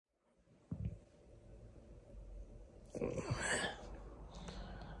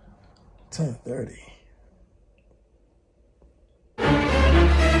10:30.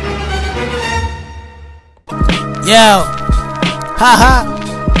 Yo, haha.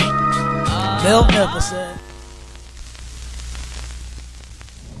 Bill never said.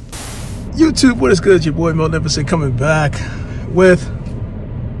 YouTube, what is good? It's your boy Mel Nipperson coming back with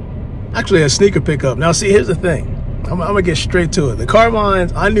actually a sneaker pickup. Now, see, here's the thing. I'm gonna get straight to it. The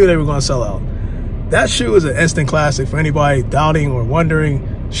Carmines, I knew they were gonna sell out. That shoe is an instant classic for anybody doubting or wondering,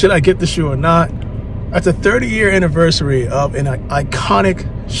 should I get the shoe or not? That's a 30-year anniversary of an iconic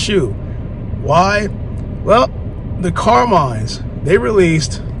shoe. Why? Well, the Carmines,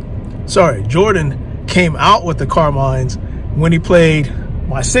 Jordan came out with the Carmines when he played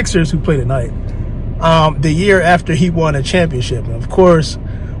my Sixers, who played at night, the year after he won a championship. And of course,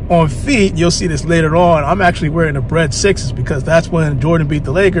 on feet, you'll see this later on, I'm actually wearing the Bred Sixes because that's when Jordan beat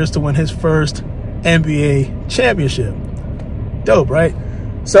the Lakers to win his first NBA championship. Dope, right?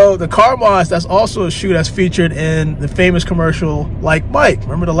 So the Carmines, that's also a shoe that's featured in the famous commercial Like Mike.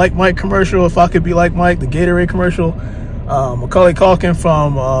 Remember the Like Mike commercial, If I Could Be Like Mike, the Gatorade commercial? Macaulay Culkin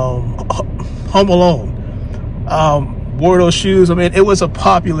from Home Alone wore those shoes. I mean, it was a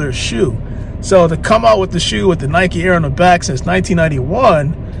popular shoe. So to come out with the shoe with the Nike Air on the back since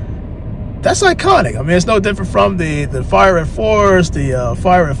 1991, that's iconic. I mean, it's no different from the Fire at 4s, the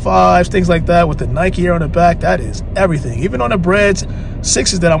Fire at 5s, things like that with the Nike Air on the back. That is everything. Even on the Bred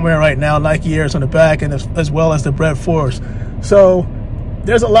 6s that I'm wearing right now, Nike Airs on the back, and as well as the Bred 4s. So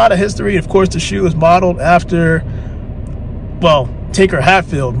there's a lot of history. Of course, the shoe is modeled after, well, Tinker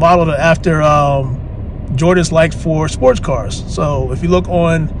Hatfield, modeled after Jordan's like for sports cars. So if you look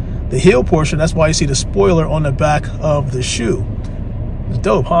on the heel portion, that's why you see the spoiler on the back of the shoe. It's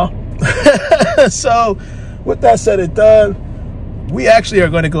dope, huh? So with that said and done, we actually are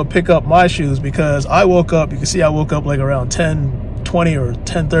going to go pick up my shoes because I woke up, you can see I woke up like around 10:20 or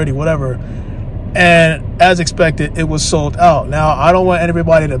 10:30, whatever, and as expected, it was sold out. Now, I don't want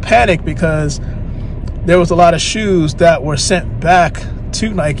everybody to panic because there was a lot of shoes that were sent back to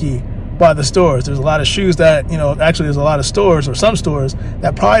Nike by the stores. There's a lot of shoes that, you know, actually there's a lot of stores, or some stores,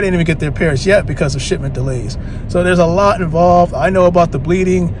 that probably didn't even get their pairs yet because of shipment delays. So there's a lot involved. I know about the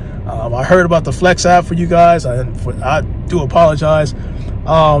bleeding. I heard about the Flex app for you guys. I do apologize.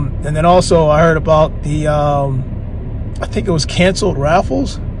 And then also I heard about the, I think it was canceled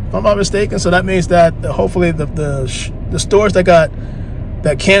raffles, if I'm not mistaken. So that means that hopefully the stores that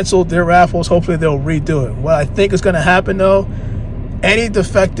canceled their raffles, hopefully they'll redo it. What I think is going to happen though, any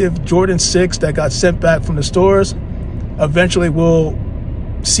defective Jordan 6 that got sent back from the stores eventually will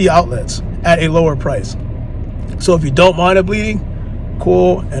see outlets at a lower price. So if you don't mind the bleeding,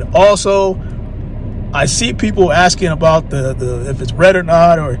 cool. And also, I see people asking about the if it's red or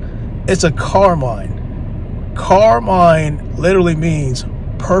not, or it's a Carmine. Carmine literally means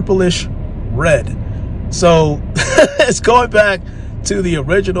purplish red. So it's going back to the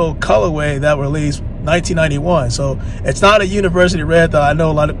original colorway that released 1991. So it's not a university red that I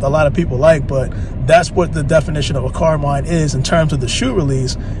know a lot of people like, but that's what the definition of a Carmine is in terms of the shoe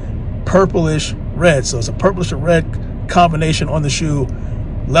release, purplish red. So it's a purplish red combination on the shoe,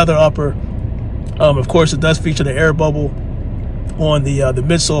 leather upper. Of course, it does feature the air bubble on the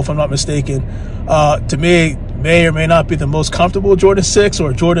midsole, if I'm not mistaken. To me, may or may not be the most comfortable Jordan 6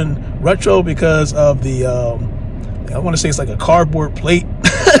 or Jordan Retro because of the I want to say it's like a cardboard plate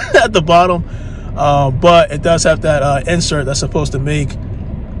at the bottom, but it does have that insert that's supposed to make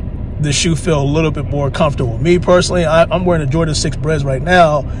the shoe feel a little bit more comfortable. Me personally, I'm wearing a Jordan 6 Breds right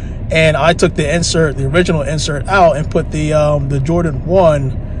now, and I took the insert, the original insert, out and put the Jordan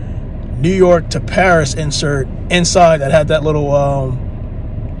 1 New York to Paris insert inside that had that little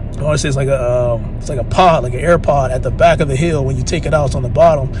I want to say it's like a pod, like an air pod at the back of the heel. When you take it out, it's on the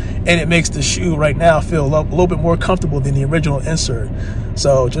bottom, and it makes the shoe right now feel a little bit more comfortable than the original insert.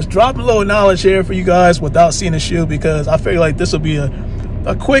 So just dropping a little knowledge here for you guys without seeing the shoe, because I feel like this will be a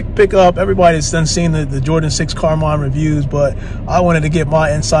quick pickup. Everybody's done seen the Jordan 6 Carmine reviews, but I wanted to get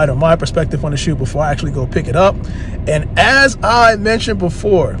my insight or my perspective on the shoe before I actually go pick it up. And as I mentioned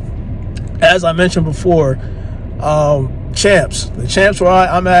before, Champs, the Champs where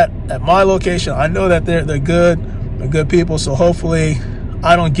I'm at my location, I know that they're good people, so hopefully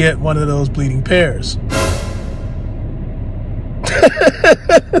I don't get one of those bleeding pairs.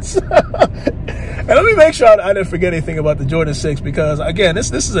 And let me make sure I didn't forget anything about the Jordan 6, because again,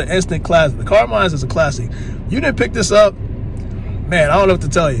 this is an instant classic. The Carmines is a classic. You didn't pick this up, man, I don't know what to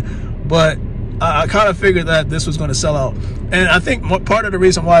tell you, but I kind of figured that this was going to sell out. And I think part of the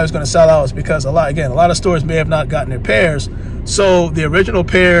reason why it was going to sell out is because a lot of stores may have not gotten their pairs. So the original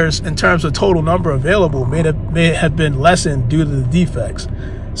pairs, in terms of total number available, may have been lessened due to the defects.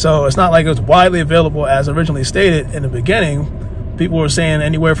 So it's not like it was widely available as originally stated in the beginning. People were saying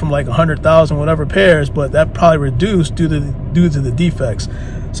anywhere from like 100,000 whatever pairs, but that probably reduced due to the defects.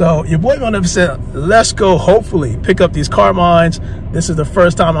 So your boy Mel Never said, let's go hopefully pick up these Carmines. This is the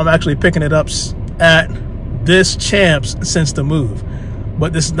first time I'm actually picking it up at this Champs since the move.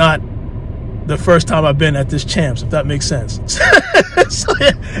 But this is not the first time I've been at this Champs, if that makes sense.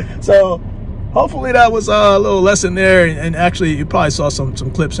 So hopefully that was a little lesson there. And actually you probably saw some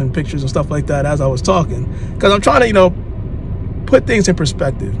clips and pictures and stuff like that as I was talking. Because I'm trying to, you know, put things in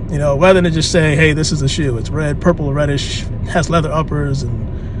perspective, you know, rather than just say, hey, this is a shoe. It's red, purple, reddish, has leather uppers.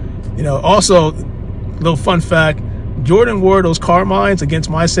 And, you know, also, little fun fact, Jordan wore those Carmines against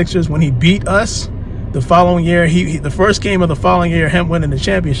my Sixers when he beat us the following year. The first game of the following year, him winning the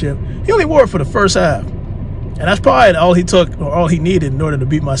championship, he only wore it for the first half. And that's probably all he took or all he needed in order to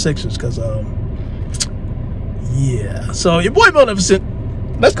beat my Sixers. Because, yeah. So, your boy Mel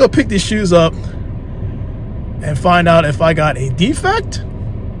Neverson, let's go pick these shoes up and find out if I got a defect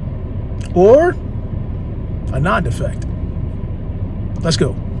or a non-defect. Let's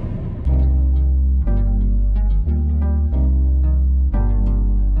go.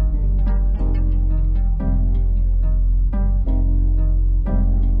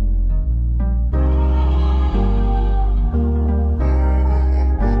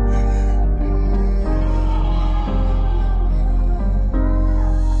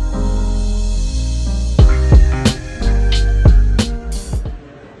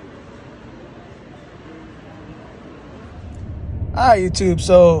 All right, YouTube,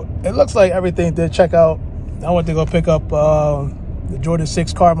 so it looks like everything did check out. I went to go pick up the Jordan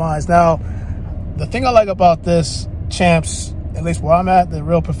 6 Carmines. Now, the thing I like about this Champs, at least where I'm at, they're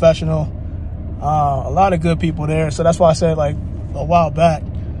real professional. A lot of good people there. So that's why I said, like, a while back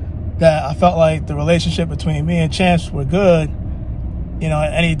that I felt like the relationship between me and Champs were good, you know,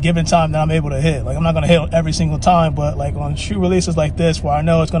 at any given time that I'm able to hit. Like, I'm not going to hit every single time, but, like, on shoe releases like this where I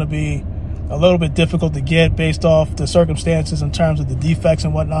know it's going to be a little bit difficult to get based off the circumstances in terms of the defects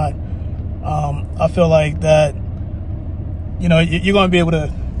and whatnot. I feel like that, you know, you're going to be able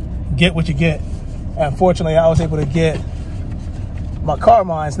to get what you get. And fortunately, I was able to get my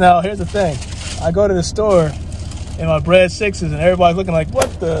Carmines. Now, here's the thing. I go to the store in my bread sixes and everybody's looking like,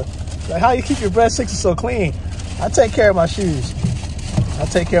 what the, like, how you keep your bread sixes so clean? I take care of my shoes. I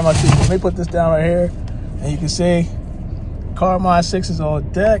take care of my shoes. Let me put this down right here. And you can see Carmine 6s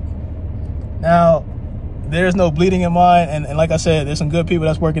on deck. Now, there's no bleeding in mine, and like I said, there's some good people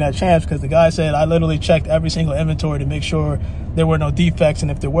that's working at Champs, because the guy said I literally checked every single inventory to make sure there were no defects,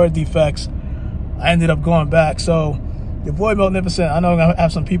 and if there were defects, I ended up going back. So, your boy Magnificent, I know I'm going to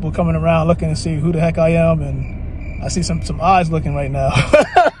have some people coming around looking to see who the heck I am, and I see some eyes looking right now.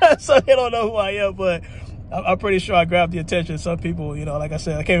 So they don't know who I am, but I'm pretty sure I grabbed the attention of some people. You know, like I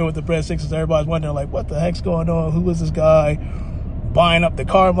said, I came in with the bread sixes, everybody's wondering, like, what the heck's going on? Who is this guy? Buying up the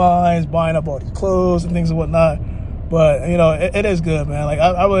Carmines, buying up all these clothes and things and whatnot. But, you know, it is good, man. Like,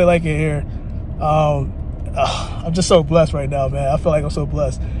 I really like it here. I'm just so blessed right now, man. I feel like I'm so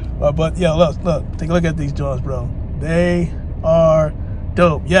blessed. But yeah, look, take a look at these joints, bro. They are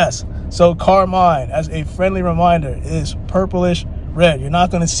dope. Yes. So Carmine, as a friendly reminder, is purplish red. You're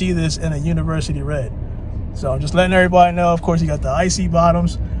not going to see this in a university red. So I'm just letting everybody know. Of course, you got the icy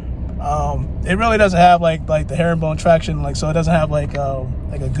bottoms. It really doesn't have like the herringbone traction, like, so it doesn't have like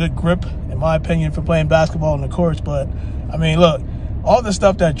a good grip, in my opinion, for playing basketball on the courts. But I mean, look, all the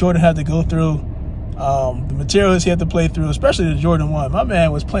stuff that Jordan had to go through, the materials he had to play through, especially the Jordan 1. My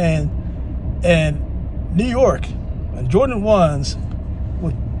man was playing in New York and Jordan 1s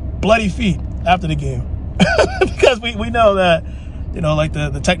with bloody feet after the game. Because we know that, you know, like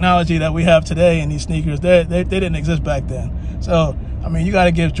the technology that we have today in these sneakers, they didn't exist back then. So I mean, you got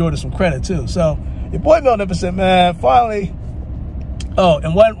to give Jordan some credit too. So your boy Mel Neverson, man, finally. Oh,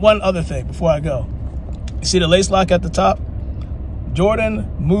 and one other thing before I go. You see the lace lock at the top? Jordan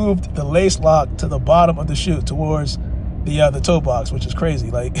moved the lace lock to the bottom of the shoe towards the toe box, which is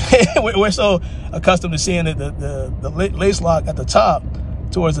crazy. Like, we're so accustomed to seeing the lace lock at the top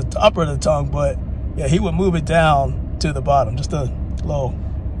towards the upper of the tongue, but yeah, he would move it down to the bottom. Just a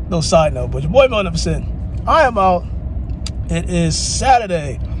little side note. But your boy Mel Neverson, I am out. It is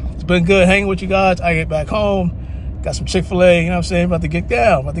Saturday. It's been good hanging with you guys. I get back home, got some Chick-fil-A, you know what I'm saying? About to get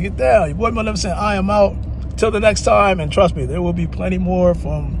down. Your boy Mel Neverson, I am out. Till the next time, and trust me, there will be plenty more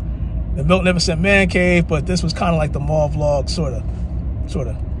from the Milt Neverson Man Cave, but this was kind of like the mall vlog, sort of.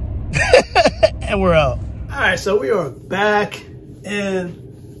 And we're out. All right, so we are back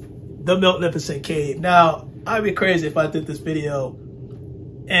in the Milt Neverson Cave. Now, I'd be crazy if I did this video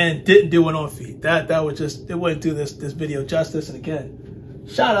and didn't do it on feet. That would just, it wouldn't do this video justice. And again,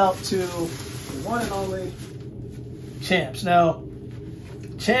 shout out to the one and only Champs. Now,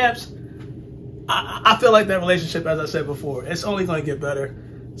 Champs, I feel like that relationship, as I said before, it's only going to get better.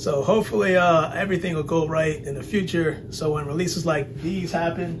 So hopefully everything will go right in the future. So when releases like these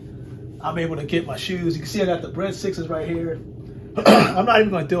happen, I'm able to get my shoes. You can see I got the Bread 6s right here. I'm not even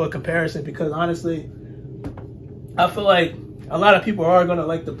going to do a comparison because honestly, I feel like a lot of people are going to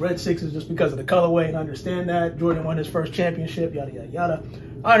like the Bread 6s just because of the colorway, and understand that. Jordan won his first championship, yada, yada, yada.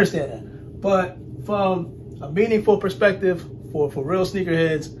 I understand that. But from a meaningful perspective for real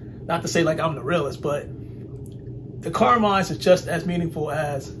sneakerheads, not to say like I'm the realest, but the Carmines is just as meaningful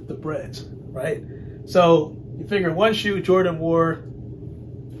as the Breads, right? So you figure one shoe Jordan wore,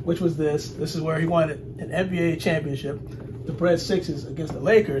 which was this. This is where he won an NBA championship. The Bread 6s against the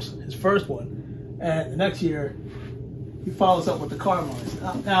Lakers, his first one. And the next year, he follows up with the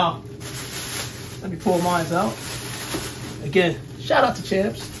Carmines. Now, let me pull mine out. Again, shout out to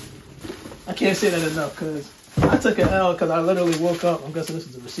Champs. I can't say that enough because I took an L because I literally woke up. I'm guessing this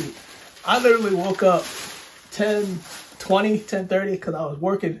is a receipt. I literally woke up 10:20, 10:30 because I was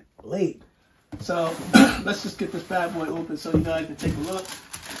working late. So let's just get this bad boy open so you guys can take a look.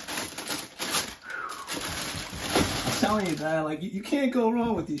 I'm telling you, man, like you can't go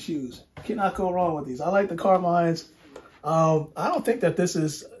wrong with these shoes. You cannot go wrong with these. I like the Carmines. I don't think that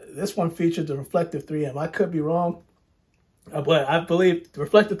this one featured the reflective 3M. I could be wrong, but I believe the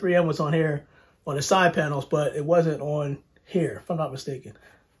reflective 3M was on here on the side panels, but it wasn't on here, if I'm not mistaken.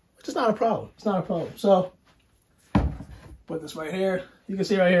 Which is not a problem. It's not a problem. So put this right here. You can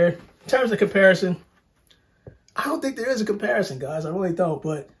see right here. In terms of comparison, I don't think there is a comparison, guys. I really don't.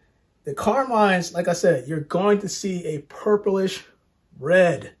 But the Carmines, like I said, you're going to see a purplish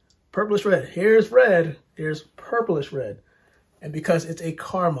red. Purplish red. Here's red. Here's purplish red. And because it's a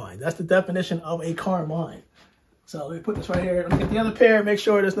Carmine. That's the definition of a Carmine. So let me put this right here. Let me get the other pair. Make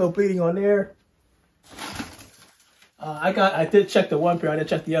sure there's no bleeding on there. I did check the one pair. I didn't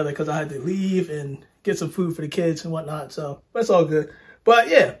check the other because I had to leave and get some food for the kids and whatnot. So that's all good. But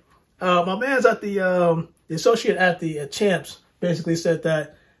yeah, my man's at the associate at the Champs basically said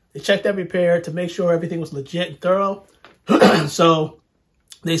that they checked every pair to make sure everything was legit and thorough. So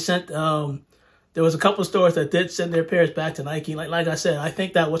they sent, there was a couple of stores that did send their pairs back to Nike. Like I said, I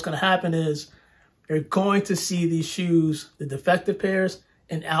think that what's going to happen is you're going to see these shoes, the defective pairs,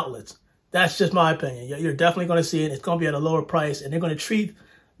 in outlets. That's just my opinion. You're definitely going to see it. It's going to be at a lower price, and they're going to treat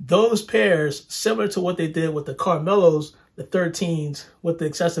those pairs similar to what they did with the Carmelos, the 13s, with the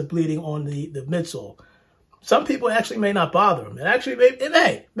excessive bleeding on the midsole. Some people actually may not bother them. And actually,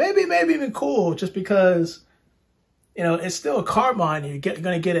 it may be even cool just because, you know, it's still a Carmine, and you're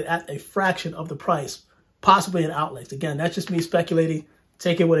going to get it at a fraction of the price, possibly in outlets. Again, that's just me speculating.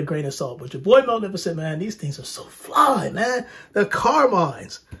 Take it with a grain of salt. But your boy Magnificent, man, these things are so fly, man. The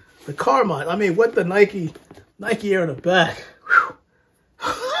Carmines. The Carmine. I mean, with the Nike Air in the back.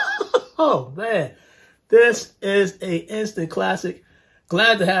 Oh, man. This is a instant classic.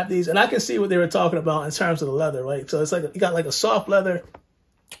 Glad to have these. And I can see what they were talking about in terms of the leather, right? So it's like you got like a soft leather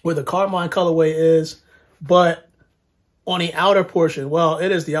where the Carmine colorway is, but on the outer portion, well,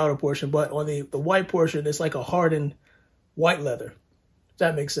 it is the outer portion, but on the white portion, it's like a hardened white leather. If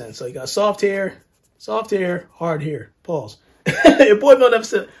that makes sense. So you got soft hair, hard hair. Pause. Your boy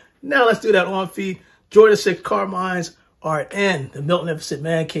Magnificent. Now let's do that on feet. Jordan 6 Carmines are in the Magnificent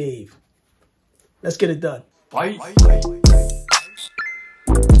Man Cave. Let's get it done. Bye.